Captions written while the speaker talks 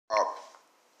Up.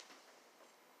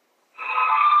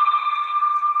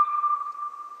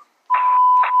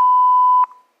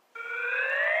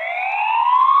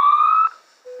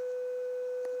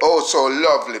 Oh, so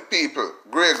lovely people.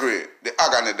 Gregory, the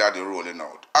agony daddy rolling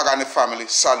out. Agony family,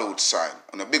 salute sign.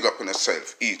 And a big up in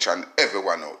yourself, each and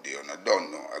everyone out there. And I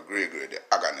don't know, Gregory, the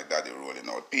agony daddy rolling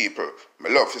out. People, I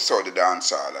love to saw the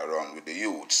dance all around with the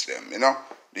youths, them, you know.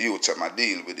 The youths, I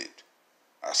deal with it.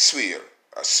 I swear,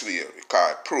 we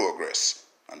call it progress.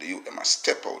 And the youth, them, I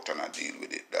step out and I deal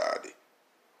with it, daddy.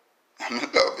 I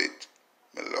love it.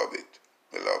 I love it.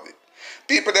 I love it.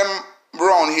 People, them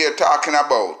around here talking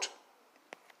about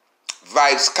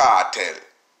Vybz Cartel,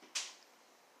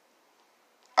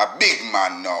 a big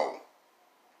man now,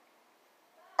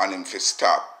 and him fi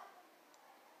stop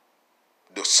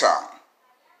the song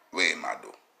wey him a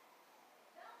do.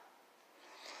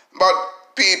 But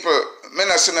people, me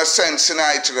not see no sense in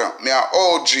it, you know. Me a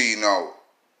OG now,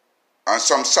 and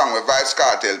some song wey Vybz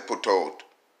Cartel put out,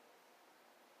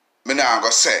 me not go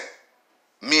say,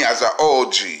 me as a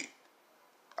OG,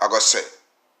 I go say,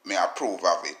 me approve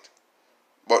of it.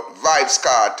 But Vybz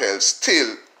Cartel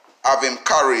still have him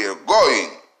career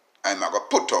going, and I'm going to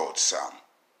put out some.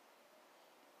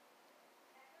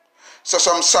 So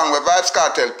some song where Vybz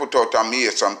Cartel put out, and me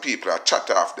hear some people are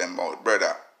chat off them out,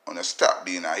 brother, and I stop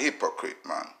being a hypocrite,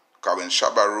 man. Because when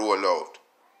Shabba roll out,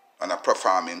 and I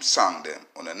perform him song them,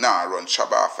 and I now run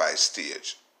Shabba off his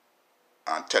stage,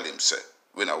 and tell him, say,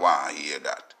 we don't want to hear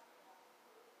that.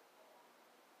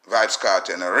 Vybz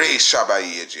Cartel no raise Shabba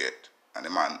age yet. And the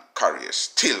man career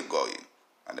still going.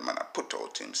 And the man I put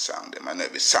out him song them. And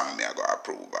every song me I go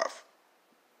approve of.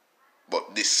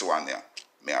 But this one here,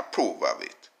 me approve of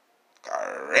it.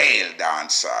 Because real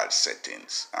dancehall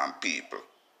settings and people.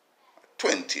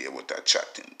 20 years with the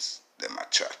chattings. Them a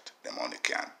chat. Them only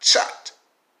can't chat.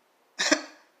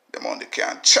 Them only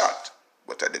can't chat.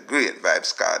 But at the great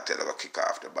Vybz Cartel I go kick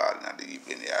off the ball in the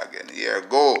evening here again. Here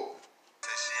go.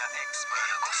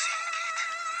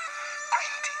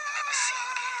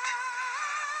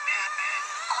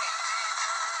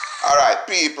 Alright,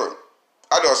 people,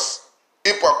 are just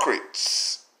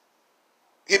hypocrites.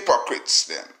 Hypocrites,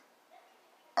 then.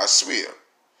 I swear.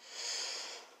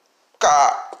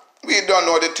 Because we don't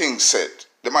know the thing said.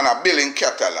 The man a billing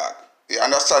catalog. You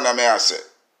understand what I say?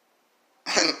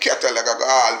 Catalog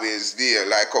are always there,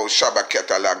 like how Shabba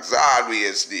catalogs are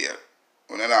always there.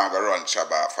 We don't have to run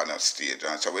Shabba off on the stage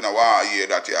and say, we don't want to hear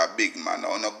that you're a big man.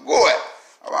 No, no, go ahead.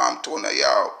 I want to know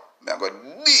you. I'm going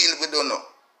to deal with you now.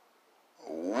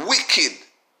 Wicked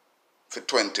for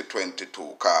 2022,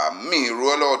 because me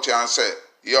roll out here and say,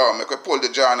 yo, make we pull the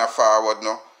journey forward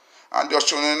now, and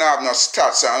just when you have no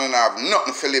stats and you have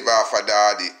nothing to live off of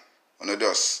daddy, and you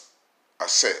just, I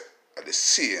say, the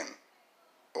same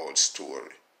old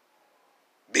story.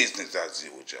 Business as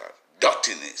usual,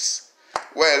 dirtiness.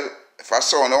 Well, if I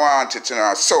saw no want it, you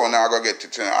know, so now I go get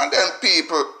it, you know, and then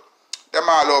people, them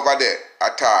all over there,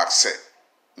 attack say,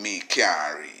 me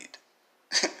can't read.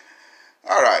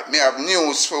 Alright, me have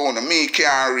news for you. Me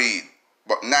can't read,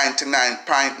 but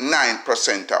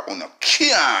 99.9% of you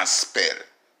can't spell.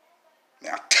 Me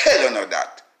I tell you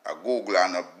that. I Google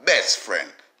and a best friend.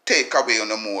 Take away on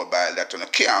the mobile that you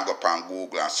can't go on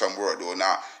Google and some word you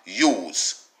now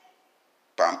use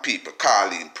from people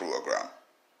calling program.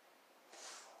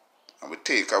 And we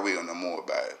take away on the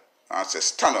mobile and say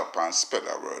stand up and spell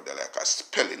a word like a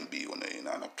spelling bee, you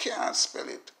know, and I can't spell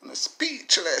it. And it's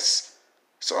speechless.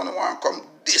 So I don't want to come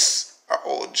this a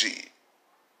OG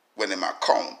when them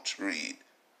account read,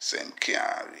 same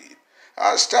can't read.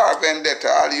 I'll start Vendetta,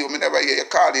 all you, me never hear you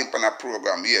calling on a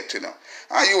program yet, you know.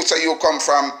 And you say you come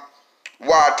from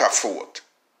Waterford,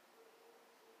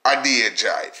 a day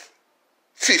drive,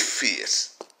 Fifth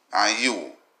Face, and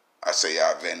you, I say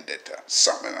you're Vendetta.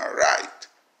 Something alright.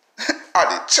 At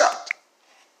the chat.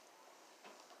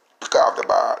 Pick up the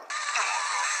ball.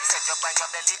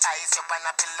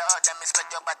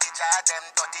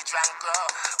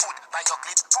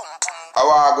 I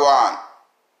want to go on.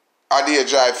 I did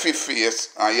drive Fifth Face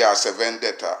and you say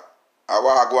Vendetta. I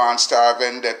want to go on star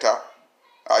Vendetta.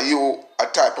 Are you a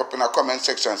type up in a comment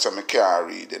section so I can't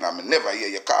read and I never hear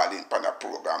you calling on a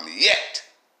program yet.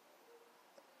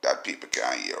 That people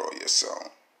can't hear all your song.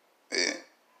 Eh?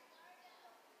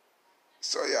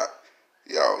 So yeah.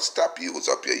 Yo, stop use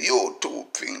up your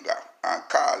YouTube finger and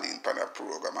call in on a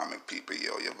program and make people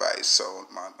hear your voice sound,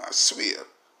 man. I swear.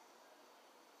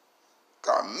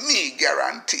 Because me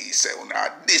guarantee, say,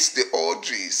 this the OG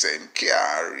say him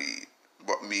can't read.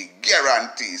 But me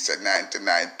guarantee, say,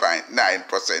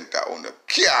 99.9% of you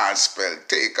can't spell.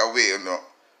 Take away,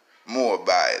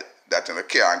 mobile that you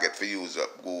can't get to use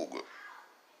up Google.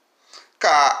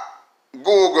 Cause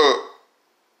Google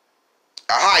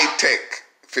a high tech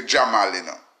for Jamal, you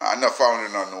know. I not found you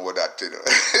don't know that, you know.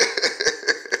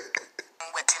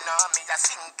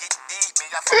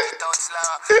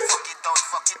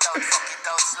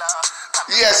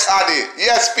 Yes, Addy.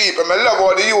 Yes, people. I love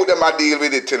how the youth them a deal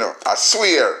with it, you know. I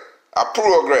swear. I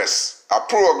progress. I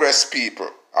progress, people.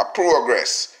 I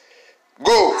progress.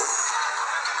 Go.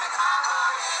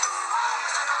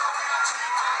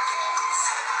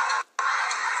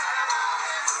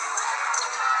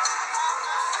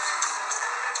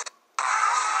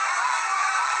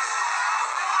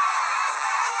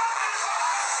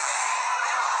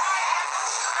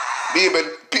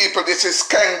 People, this is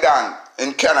Kingdom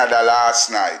in Canada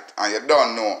last night, and you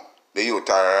don't know the youth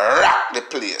rock the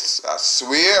place. I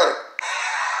swear.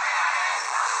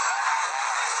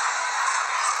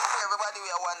 Everybody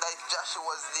we wonder if Joshua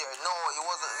was there. No, he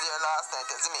wasn't there last night.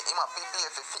 You see me, him a prepare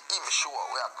for him show.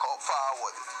 We are come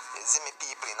forward. You see me,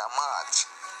 people in a march.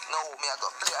 Now me I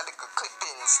got play a little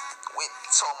clippings with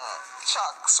some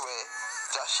tracks where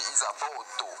Josh is about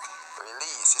to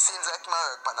release. It seems like my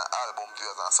work on an album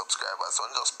viewers and subscribers, so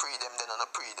I just pre them then on a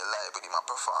pre the live with him a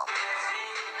perform.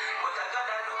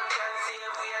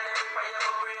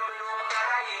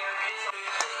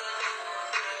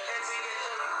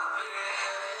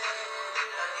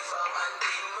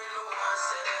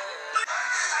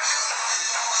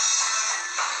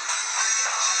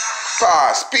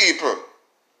 Fast people,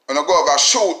 when I go over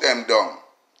shoot them down,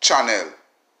 channel,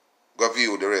 go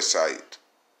view the rest of it.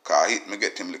 Cause hit me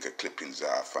get him little clippings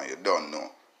off and you don't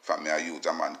know. From me I use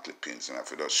a man clippings and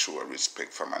if you just show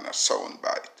respect from a sound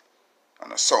bite.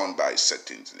 And a sound bite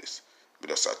settings this. We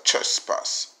just a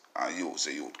trespass and use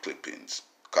the youth clippings.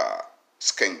 Cause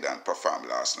Skengdan performed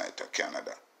last night in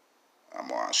Canada. I'm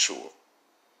gonna show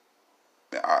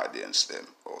the audience them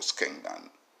how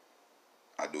Skengdan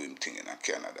I do him thing in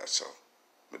Canada, so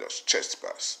we just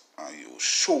trespass and you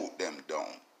shoot them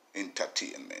down.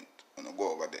 Entertainment. When I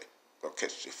go over there, go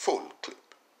catch the full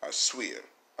clip. I swear,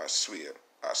 I swear,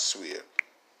 I swear. You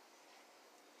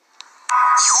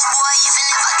boy even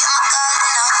never get my call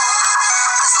when I hold up.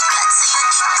 If I glad say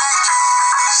you did bad.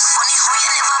 Funny how you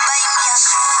never buy me a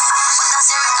show. But as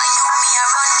a ring you me a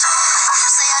run to.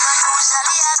 Say I don't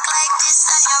usually act like this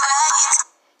and you're right.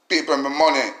 People, my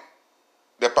money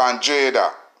depend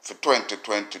Jada for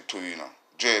 2022, you know.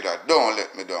 Jada, don't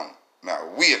let me down. Me I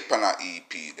wait for an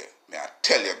EP there. Me I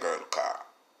tell you, girl, car.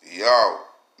 Yo,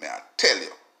 me I tell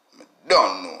you. Me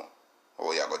don't know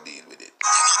how you gonna deal with it.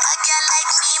 You need a girl like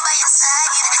me by your side.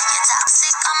 You're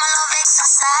toxic, I'm a love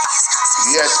exercise.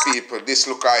 Yes, people, this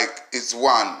look like it's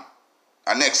one.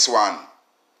 A next one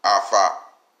of a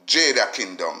Jada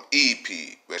Kingdom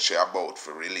EP where she about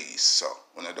for release. So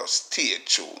when I just stay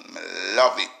tuned, me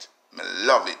love it. Me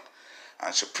love it.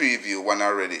 And she preview one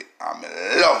already. And me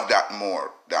love that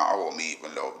more than how me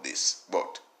even love this.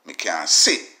 But me can't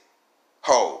see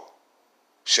how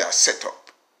she has set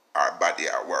up her body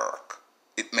at work.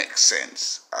 It makes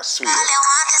sense, I swear.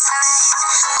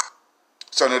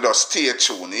 So now just stay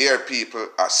tuned. Here people,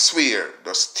 I swear,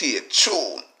 just stay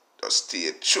tuned. Just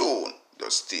stay tuned.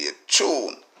 Just stay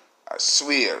tuned. I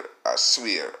swear, I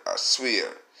swear, I swear.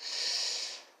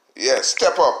 Yes,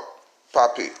 step up,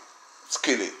 Papi,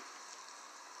 Skilly.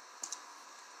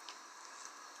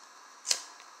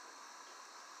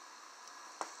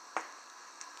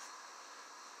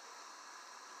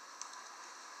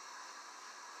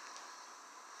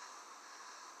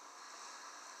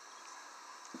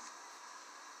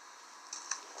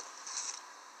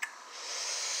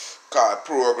 Called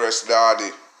Progress,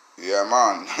 Daddy. Yeah,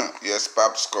 man. Yes,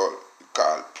 Popcaan.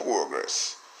 Called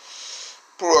Progress.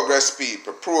 Progress,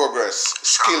 people. Progress.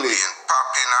 Skilly.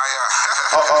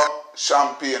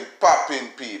 Champagne popping,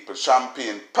 people.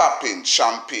 Champagne popping.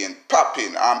 Champagne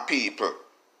popping. And people.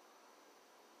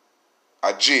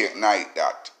 A Jake night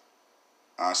that.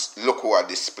 And look who are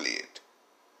displayed.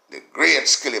 The great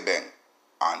skillibeng.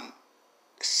 And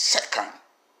the second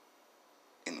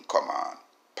in command,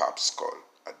 Popcaan.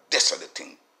 That's the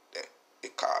thing they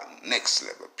call next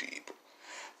level people.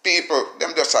 People,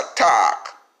 them just attack.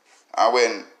 And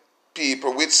when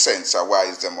people with sense are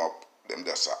wise them up, them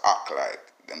just act like,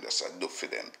 them just do for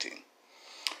them thing.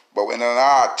 But when an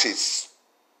artist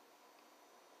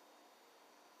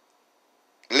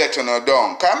let her know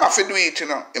down, because I'm have to do it, you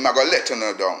know. He's not going to let her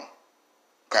know down.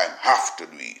 Because I have to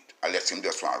do it. Unless him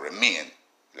just want to remain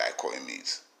like how he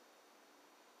is.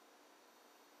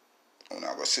 I'm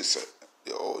not going to see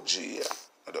the OG, yeah.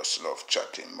 I just love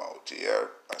chatting out here,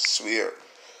 I swear.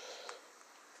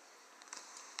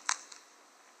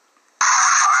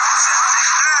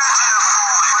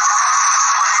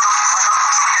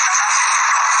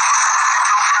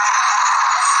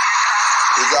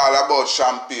 is all about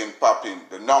champagne popping,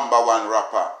 the #1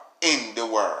 rapper in the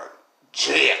world,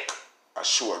 Drake. I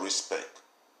show respect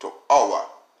to our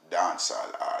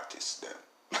dancehall artists them.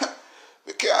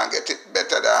 We can't get it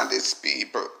better than these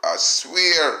people. I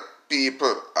swear,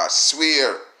 people, I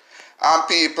swear. And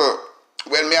people,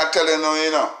 when me are telling you,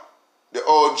 you know, the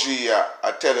OG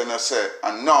are telling us, say,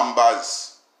 and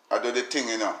numbers, I do the thing,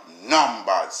 you know,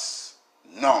 numbers.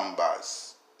 Nothing.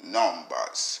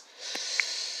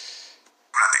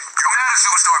 You're not a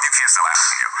superstar if you can't sell out.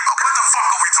 Okay. What the fuck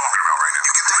are we talking about right now?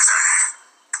 You can take that.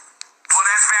 Well,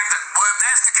 that's back to, well, if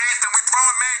that's the case, then we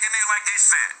throwing Meg in there like they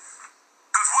said.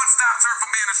 Because what stops her from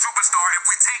being a superstar if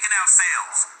we taking out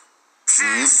sales? She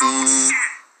ain't sold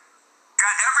shit.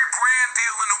 Got every brand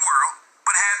deal in the world,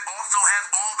 but also has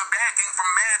all the backing from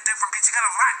mad different people. She got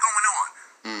a lot going on.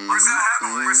 Griselda,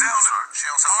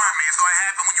 sorry, man, it's going to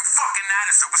happen when you fucking not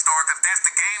a superstar, because that's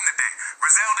the game today.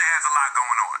 Griselda has a lot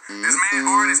going on. This man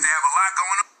artists, they have a lot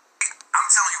going on. I'm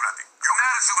telling you nothing. You're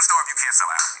not a superstar if you can't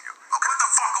sell out. Okay, what the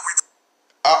fuck are we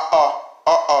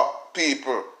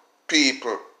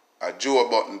people. I Joe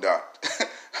button that.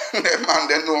 Them man,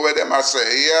 they know where them I say,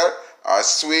 yeah? I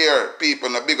swear, people,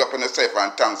 no big up on yourself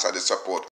and thanks for the support.